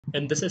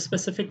In this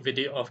specific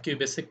video of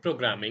Qbasic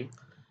programming,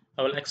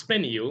 I will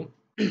explain you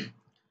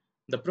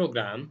the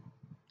program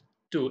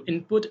to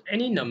input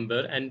any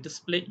number and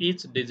display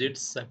each digit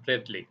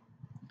separately.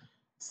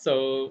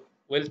 So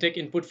we'll take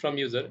input from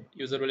user.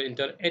 User will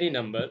enter any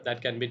number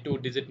that can be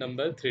 2-digit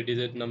number,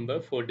 3-digit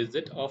number,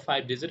 4-digit or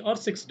 5-digit or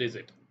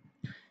 6-digit.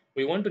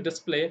 We want to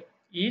display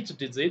each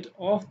digit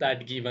of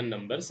that given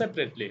number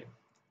separately.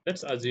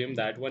 Let's assume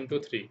that 1, 2,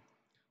 3.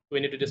 We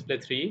need to display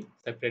 3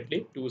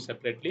 separately, 2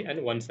 separately,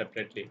 and 1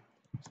 separately.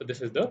 So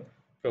this is the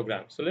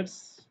program. So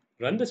let's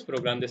run this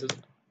program. This is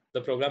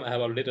the program I have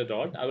already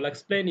wrote. I will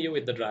explain you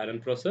with the dry run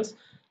process.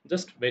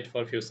 Just wait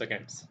for a few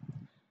seconds.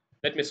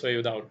 Let me show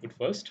you the output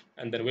first,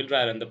 and then we'll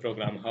dry run the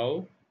program,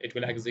 how it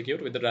will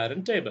execute with the dry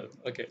run table.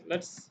 Okay,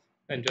 let's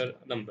enter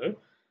number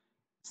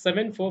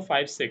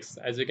 7456.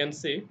 As you can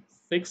see,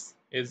 6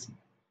 is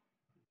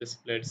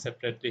displayed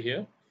separately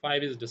here,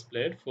 5 is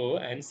displayed,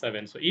 4 and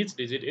 7. So each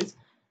digit is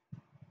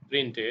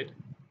printed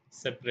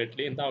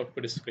separately in the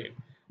output screen.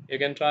 You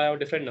can try out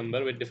different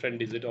number with different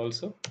digit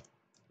also.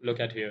 Look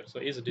at here. So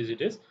each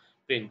digit is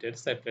printed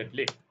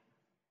separately.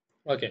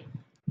 Okay,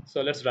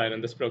 so let's dry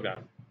run this program.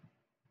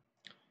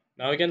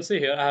 Now you can see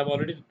here I have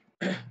already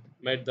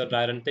made the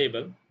dry run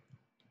table.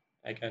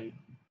 I can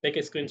take a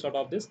screenshot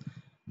of this.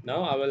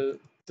 Now I will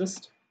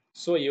just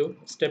show you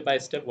step by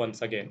step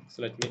once again.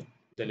 So let me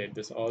delete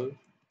this all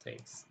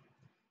things.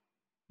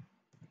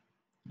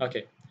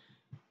 Okay,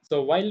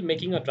 so while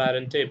making a dry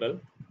run table,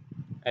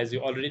 as you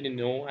already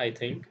know, I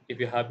think if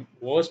you have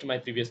watched my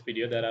previous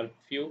video, there are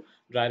few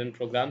dry run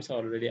programs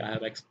already I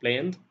have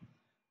explained.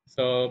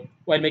 So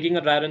while making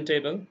a dry run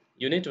table,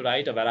 you need to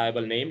write a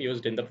variable name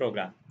used in the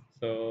program.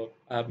 So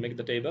I have made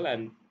the table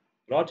and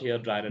brought here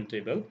dry run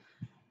table.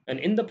 And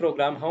in the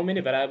program, how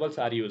many variables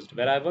are used?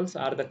 Variables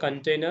are the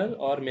container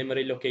or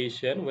memory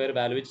location where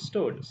value is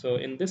stored. So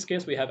in this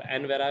case, we have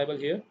n variable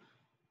here,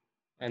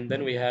 and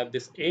then we have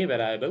this a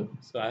variable.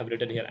 So I have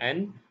written here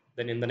n,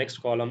 then in the next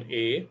column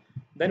a,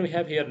 then we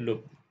have here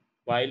loop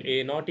while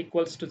a not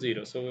equals to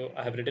 0. So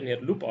I have written here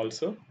loop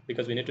also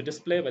because we need to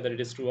display whether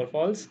it is true or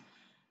false.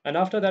 And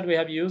after that we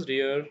have used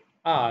here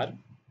r,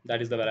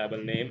 that is the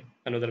variable name,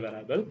 another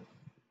variable,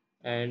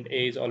 and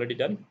a is already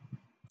done.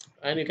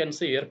 And you can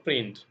see here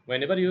print.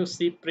 Whenever you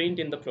see print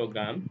in the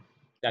program,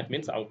 that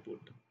means output.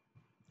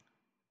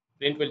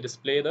 Print will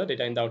display the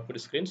data in the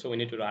output screen, so we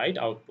need to write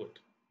output,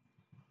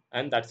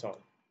 and that's all.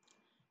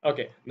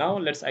 Okay, now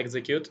let's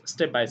execute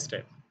step by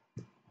step.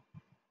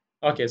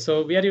 Okay,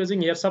 so we are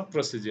using here sub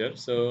procedure.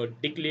 So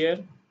declare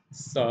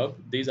sub,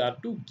 these are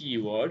two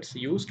keywords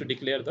used to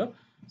declare the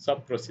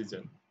sub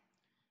procedure.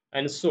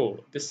 And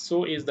so this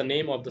so is the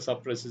name of the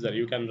sub procedure.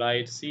 You can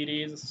write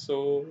series,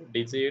 so,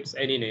 digits,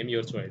 any name,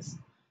 your choice.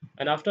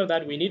 And after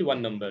that we need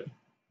one number.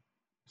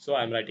 So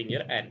I'm writing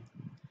here n.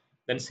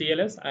 Then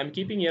CLS, I'm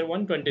keeping here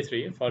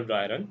 123 for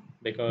dry run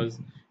because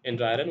in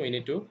dry run we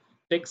need to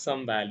take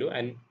some value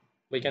and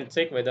we can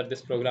check whether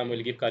this program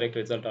will give correct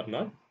result or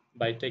not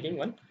by taking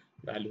one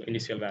value,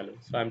 initial value.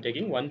 So I'm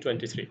taking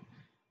 123.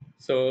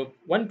 So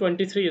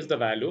 123 is the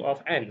value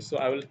of n. So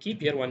I will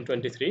keep here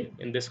 123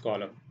 in this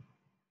column.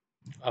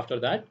 After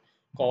that,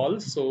 call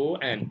so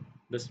n.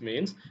 This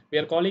means we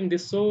are calling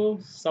this so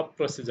sub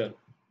procedure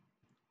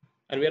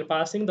and we are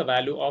passing the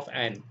value of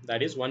n,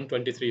 that is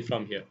 123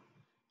 from here.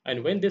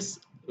 And when this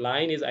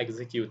line is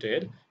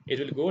executed, it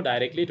will go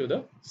directly to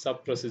the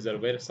sub procedure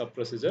where sub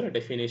procedure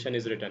definition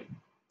is written.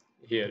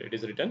 Here it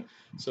is written.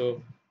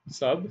 So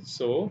sub,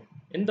 so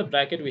in the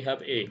bracket we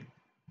have a.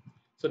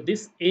 So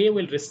this a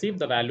will receive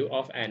the value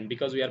of n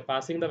because we are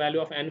passing the value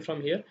of n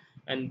from here,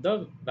 and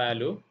the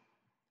value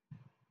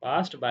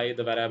passed by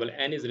the variable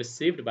n is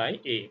received by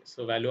a.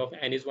 So value of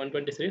n is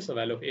 123, so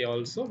value of a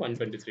also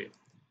 123,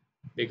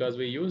 because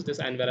we use this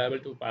n variable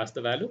to pass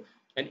the value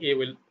and a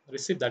will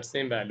receive that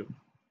same value.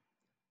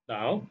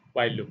 Now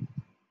while loop,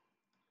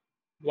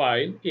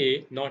 while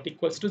a not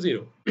equals to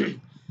 0.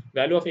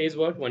 Value of a is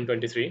what?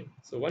 123.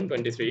 So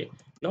 123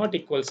 not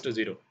equals to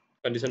 0.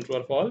 Condition true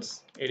or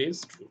false? It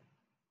is true,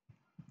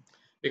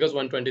 because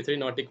 123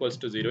 not equals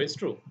to 0 is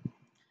true.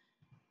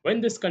 When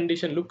this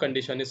condition, loop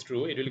condition, is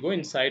true, it will go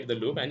inside the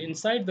loop, and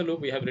inside the loop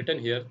we have written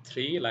here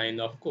 3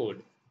 lines of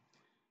code.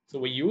 So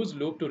we use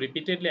loop to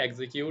repeatedly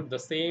execute the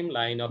same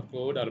line of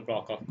code or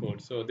block of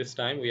code. So this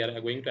time we are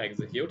going to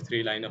execute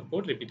 3 lines of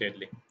code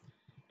repeatedly.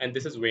 And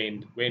this is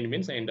waned. Waned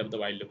means end of the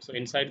while loop. So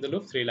inside the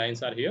loop, 3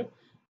 lines are here.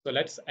 So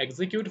let's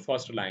execute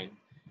first line.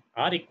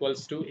 R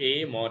equals to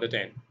a mod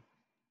 10.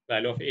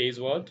 Value of a is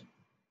what?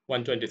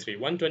 123.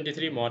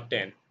 123 mod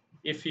 10.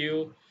 If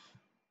you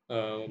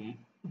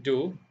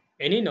do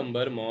any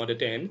number mod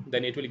 10,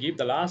 then it will give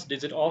the last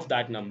digit of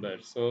that number.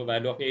 So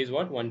value of a is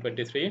what?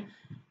 123.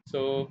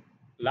 So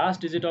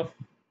last digit of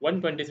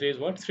 123 is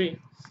what? 3.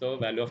 So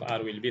value of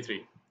r will be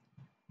 3.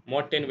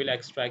 Mod 10 will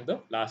extract the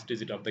last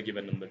digit of the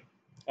given number.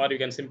 Or you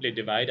can simply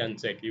divide and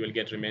check. You will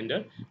get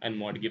remainder and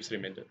mod gives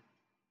remainder.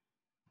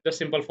 The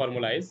simple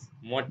formula is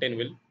mod 10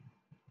 will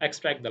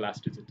extract the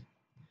last digit.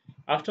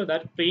 After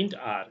that, print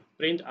r.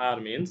 Print r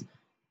means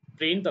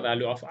print the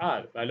value of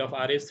r. Value of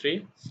r is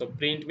 3. So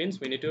print means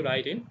we need to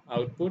write in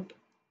output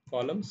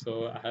column.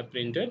 So I have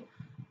printed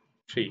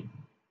 3.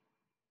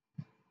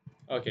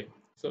 Okay.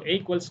 So a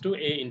equals to a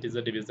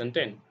integer division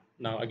 10.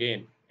 Now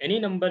again, any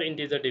number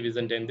integer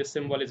division 10, this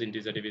symbol is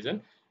integer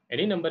division.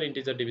 Any number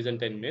integer division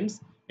 10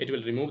 means it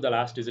will remove the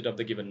last digit of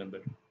the given number.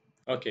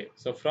 Okay,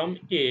 so from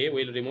a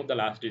we'll remove the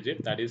last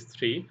digit, that is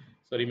 3.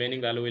 So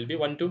remaining value will be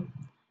 1 2.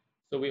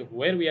 So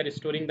where we are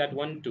storing that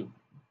 1 2,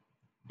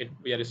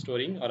 we are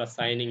storing or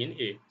assigning in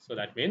a. So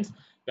that means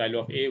value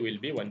of a will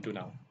be 1 2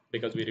 now,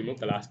 because we remove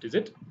the last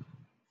digit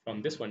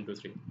from this 1 2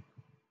 3.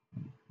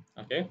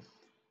 Okay,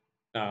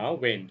 now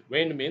when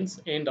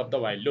means end of the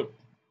while loop,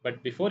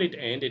 but before it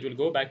end it will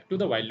go back to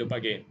the while loop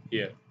again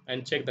here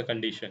and check the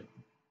condition.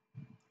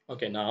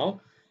 Okay, now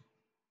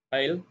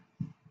while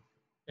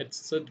it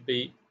should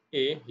be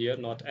a here,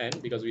 not n,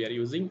 because we are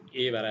using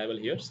a variable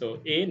here. So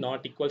a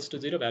not equals to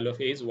 0, value of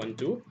a is 1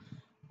 2.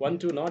 1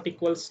 2 not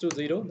equals to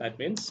 0, that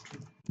means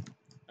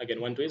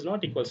again 1 2 is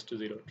not equals to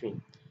 0, true.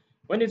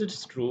 When it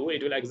is true,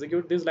 it will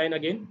execute this line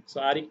again.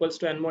 So r equals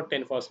to n mod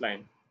 10 first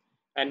line.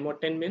 N mod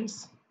 10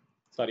 means,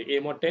 sorry,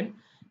 a mod 10,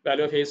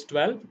 value of a is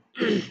 12.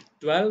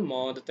 12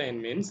 mod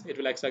 10 means it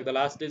will extract the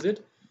last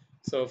digit.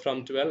 So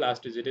from 12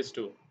 last digit is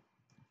 2.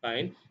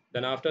 Fine.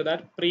 Then after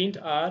that, print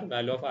r,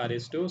 value of r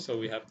is 2. So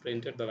we have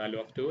printed the value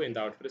of 2 in the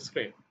output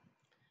screen.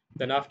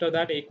 Then after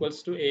that, a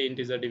equals to a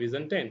integer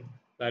division 10.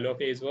 Value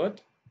of a is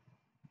what?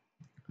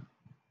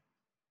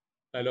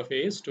 Value of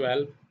a is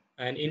 12.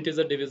 And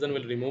integer division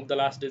will remove the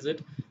last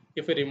digit.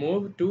 If we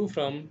remove 2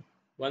 from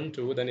 1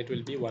 2, then it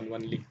will be 1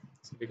 only.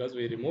 So because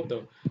we remove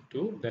the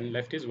 2, then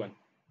left is 1.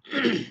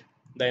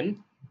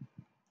 Then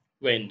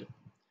when.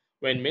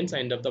 When means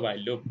end of the while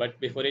loop. But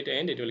before it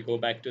end, it will go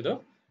back to the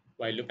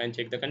while loop and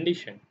check the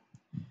condition.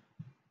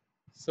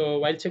 So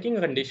while checking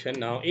a condition,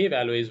 now a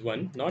value is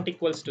 1, not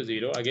equals to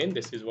 0. Again,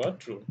 this is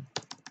what? True.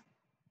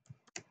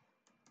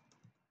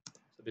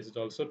 So this is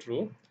also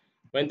true.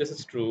 When this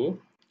is true,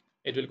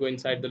 it will go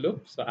inside the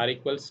loop. So r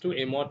equals to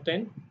a mod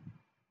 10.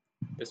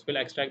 This will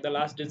extract the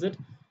last digit.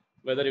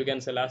 Whether you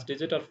can say last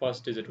digit or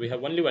first digit, we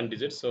have only one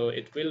digit, so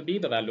it will be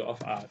the value of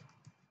r.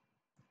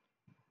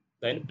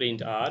 Then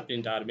print r.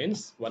 Print r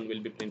means 1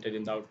 will be printed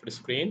in the output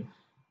screen.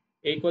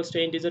 A equals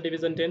to integer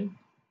division 10.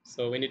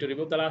 So we need to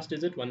remove the last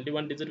digit. Only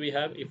one digit we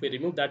have. If we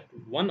remove that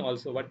 1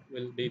 also, what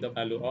will be the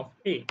value of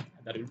a?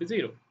 That will be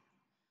 0.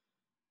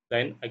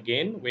 Then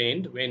again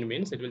when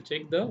means it will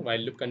check the while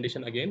loop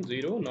condition again.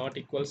 0 not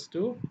equals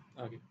to,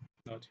 okay,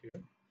 not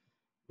here,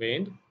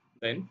 when,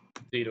 then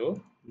 0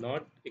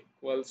 not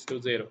equals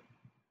to 0.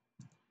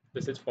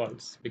 This is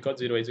false because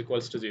 0 is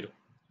equals to 0.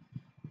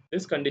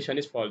 This condition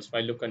is false,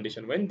 while loop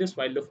condition. When this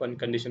while loop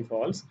condition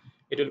false,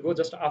 it will go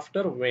just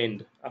after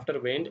when. After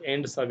when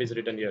end sub is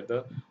written here,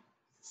 the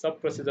sub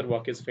procedure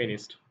work is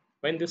finished.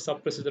 When this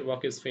sub procedure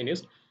work is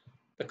finished,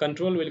 the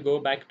control will go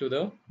back to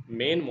the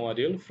main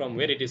module from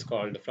where it is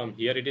called. From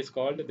here it is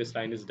called, this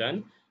line is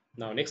done.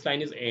 Now next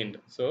line is end.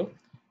 So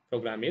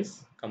program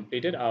is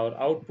completed. Our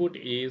output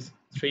is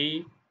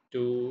 3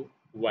 2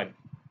 1.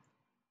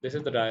 This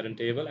is the diagram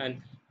table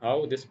and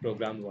how this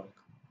program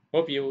works.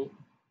 Hope you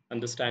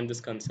understand this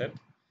concept.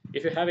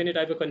 If you have any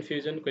type of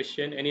confusion,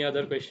 question, any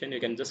other question, you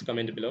can just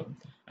comment below.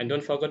 And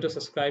don't forget to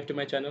subscribe to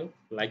my channel,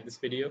 like this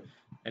video,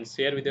 and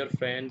share with your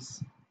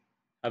friends.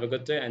 Have a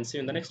good day and see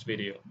you in the next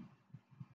video.